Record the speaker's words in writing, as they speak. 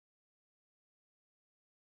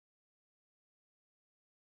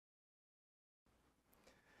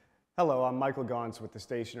Hello, I'm Michael Gauntz with the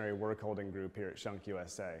Stationary Workholding Group here at SCHUNK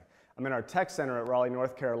USA. I'm in our tech center at Raleigh,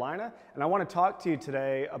 North Carolina, and I want to talk to you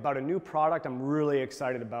today about a new product I'm really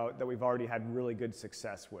excited about that we've already had really good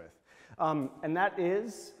success with. And that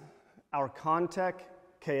is our CONTEC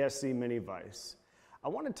KSC Mini Vise. I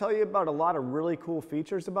want to tell you about a lot of really cool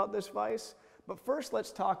features about this vise, but first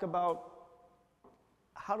let's talk about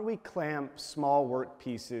how do we clamp small work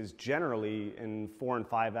pieces generally in 4- and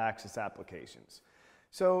 5-axis applications.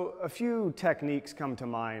 So a few techniques come to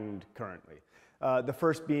mind currently. The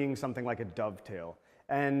first being something like a dovetail.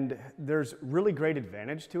 And there's really great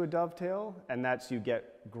advantage to a dovetail, and that's you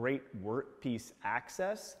get great workpiece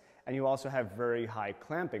access, and you also have very high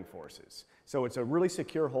clamping forces. So it's a really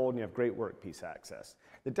secure hold and you have great workpiece access.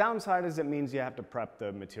 The downside is it means you have to prep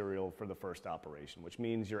the material for the first operation, which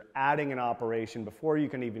means you're adding an operation before you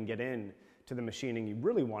can even get in to the machining you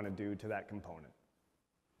really want to do to that component.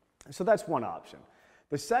 So that's one option.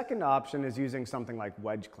 The second option is using something like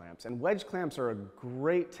wedge clamps, and wedge clamps are a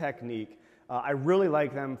great technique. I really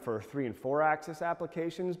like them for 3- and 4-axis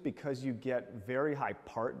applications because you get very high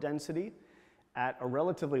part density at a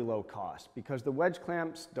relatively low cost, because the wedge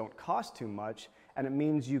clamps don't cost too much, and it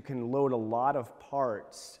means you can load a lot of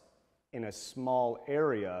parts in a small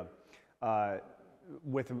area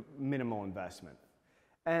with minimal investment.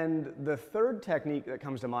 And the third technique that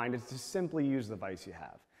comes to mind is to simply use the vise you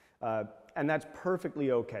have. And that's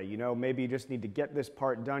perfectly okay. You know, maybe you just need to get this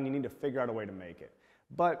part done, you need to figure out a way to make it.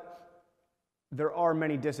 But there are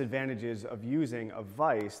many disadvantages of using a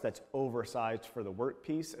vise that's oversized for the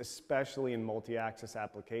workpiece, especially in multi-axis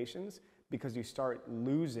applications, because you start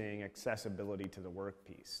losing accessibility to the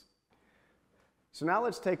workpiece. So now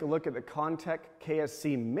let's take a look at the CONTEC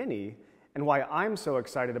KSC Mini and why I'm so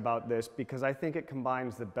excited about this, because I think it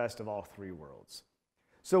combines the best of all three worlds.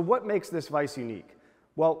 So what makes this vise unique?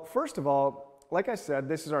 Well, first of all, like I said,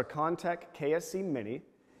 this is our CONTEC KSC Mini.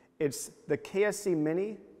 It's the KSC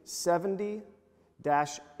Mini 70-80.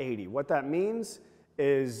 What that means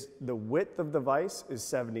is the width of the vise is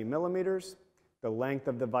 70 millimeters, the length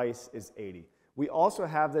of the vise is 80. We also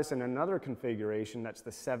have this in another configuration, that's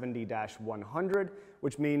the 70-100,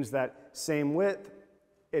 which means that same width,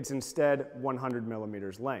 it's instead 100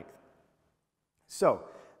 millimeters length. So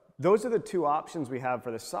those are the two options we have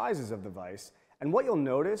for the sizes of the vise. And what you'll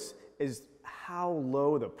notice is how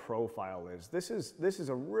low the profile is. This is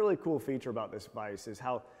a really cool feature about this vise, is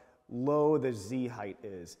how low the Z height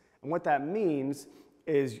is. And what that means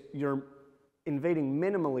is you're invading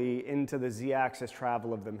minimally into the Z-axis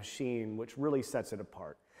travel of the machine, which really sets it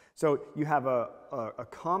apart. So you have a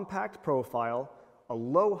compact profile, a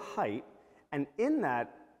low height, and in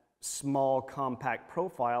that small compact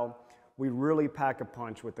profile, we really pack a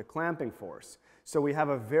punch with the clamping force. So we have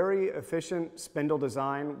a very efficient spindle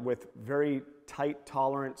design with very tight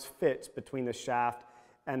tolerance fits between the shaft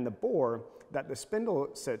and the bore that the spindle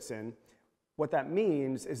sits in. What that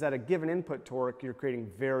means is that a given input torque, you're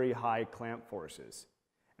creating very high clamp forces.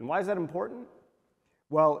 And why is that important?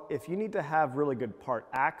 Well, if you need to have really good part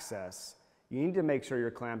access, you need to make sure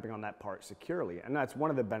you're clamping on that part securely. And that's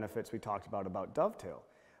one of the benefits we talked about dovetail.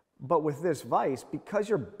 But with this vise, because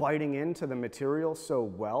you're biting into the material so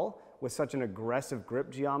well with such an aggressive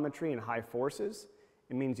grip geometry and high forces,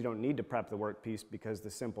 it means you don't need to prep the workpiece because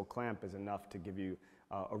the simple clamp is enough to give you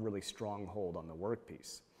a really strong hold on the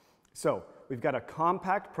workpiece. So we've got a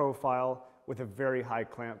compact profile with a very high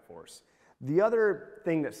clamp force. The other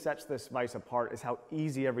thing that sets this vise apart is how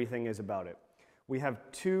easy everything is about it. We have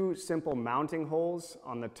two simple mounting holes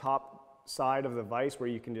on the top side of the vise where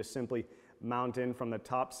you can just simply mount in from the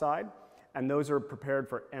top side, and those are prepared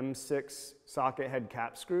for M6 socket head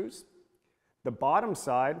cap screws. The bottom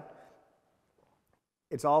side,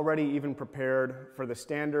 it's already even prepared for the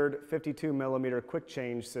standard 52 millimeter quick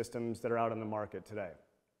change systems that are out on the market today.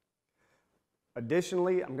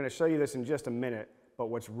 Additionally, I'm going to show you this in just a minute, but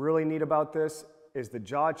what's really neat about this is the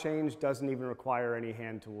jaw change doesn't even require any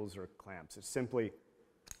hand tools or clamps. It's simply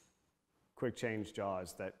quick change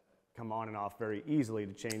jaws that come on and off very easily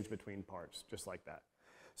to change between parts, just like that.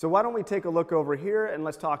 So why don't we take a look over here and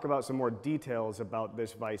let's talk about some more details about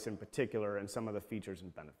this vise in particular and some of the features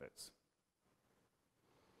and benefits.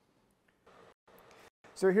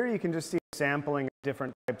 So here you can just see a sampling of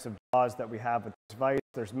different types of jaws that we have with this vise.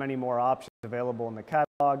 There's many more options available in the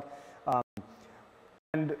catalog.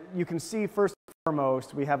 And you can see first and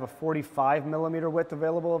foremost, we have a 45 millimeter width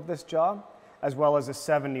available of this jaw, as well as a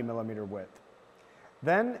 70 millimeter width.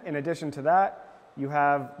 Then, in addition to that, you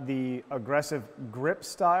have the aggressive grip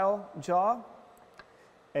style jaw,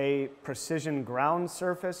 a precision ground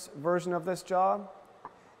surface version of this jaw,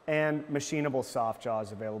 and machinable soft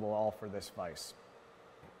jaws available all for this vise.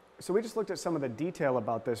 So we just looked at some of the detail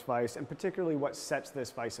about this vise and particularly what sets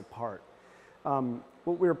this vise apart.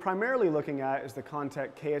 What we were primarily looking at is the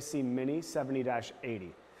Contec KSC Mini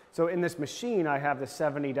 70-80. So in this machine, I have the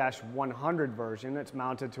 70-100 version. It's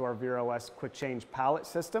mounted to our VeerOS quick change pallet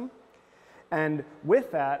system. And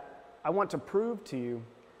with that, I want to prove to you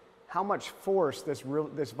how much force this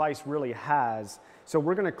vise really has. So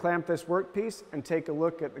we're going to clamp this workpiece and take a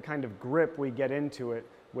look at the kind of grip we get into it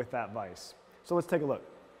with that vise. So let's take a look.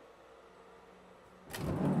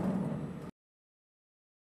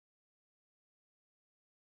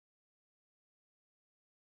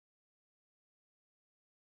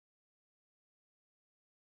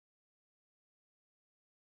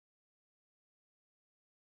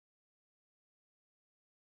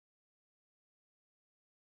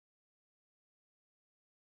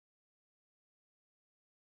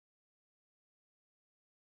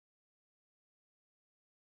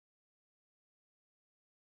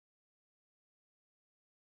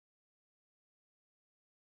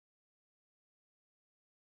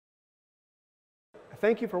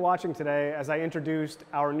 Thank you for watching today as I introduced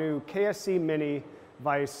our new KSC Mini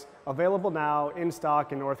vise, available now in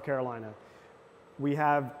stock in North Carolina. We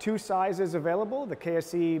have two sizes available, the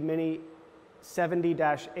KSC Mini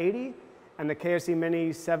 70-80 and the KSC Mini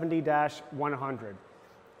 70-100.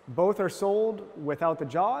 Both are sold without the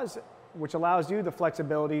jaws, which allows you the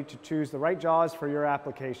flexibility to choose the right jaws for your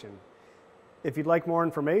application. If you'd like more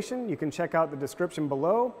information, you can check out the description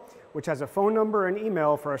below, which has a phone number and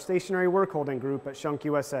email for our stationary work holding group at SCHUNK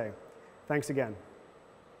USA. Thanks again.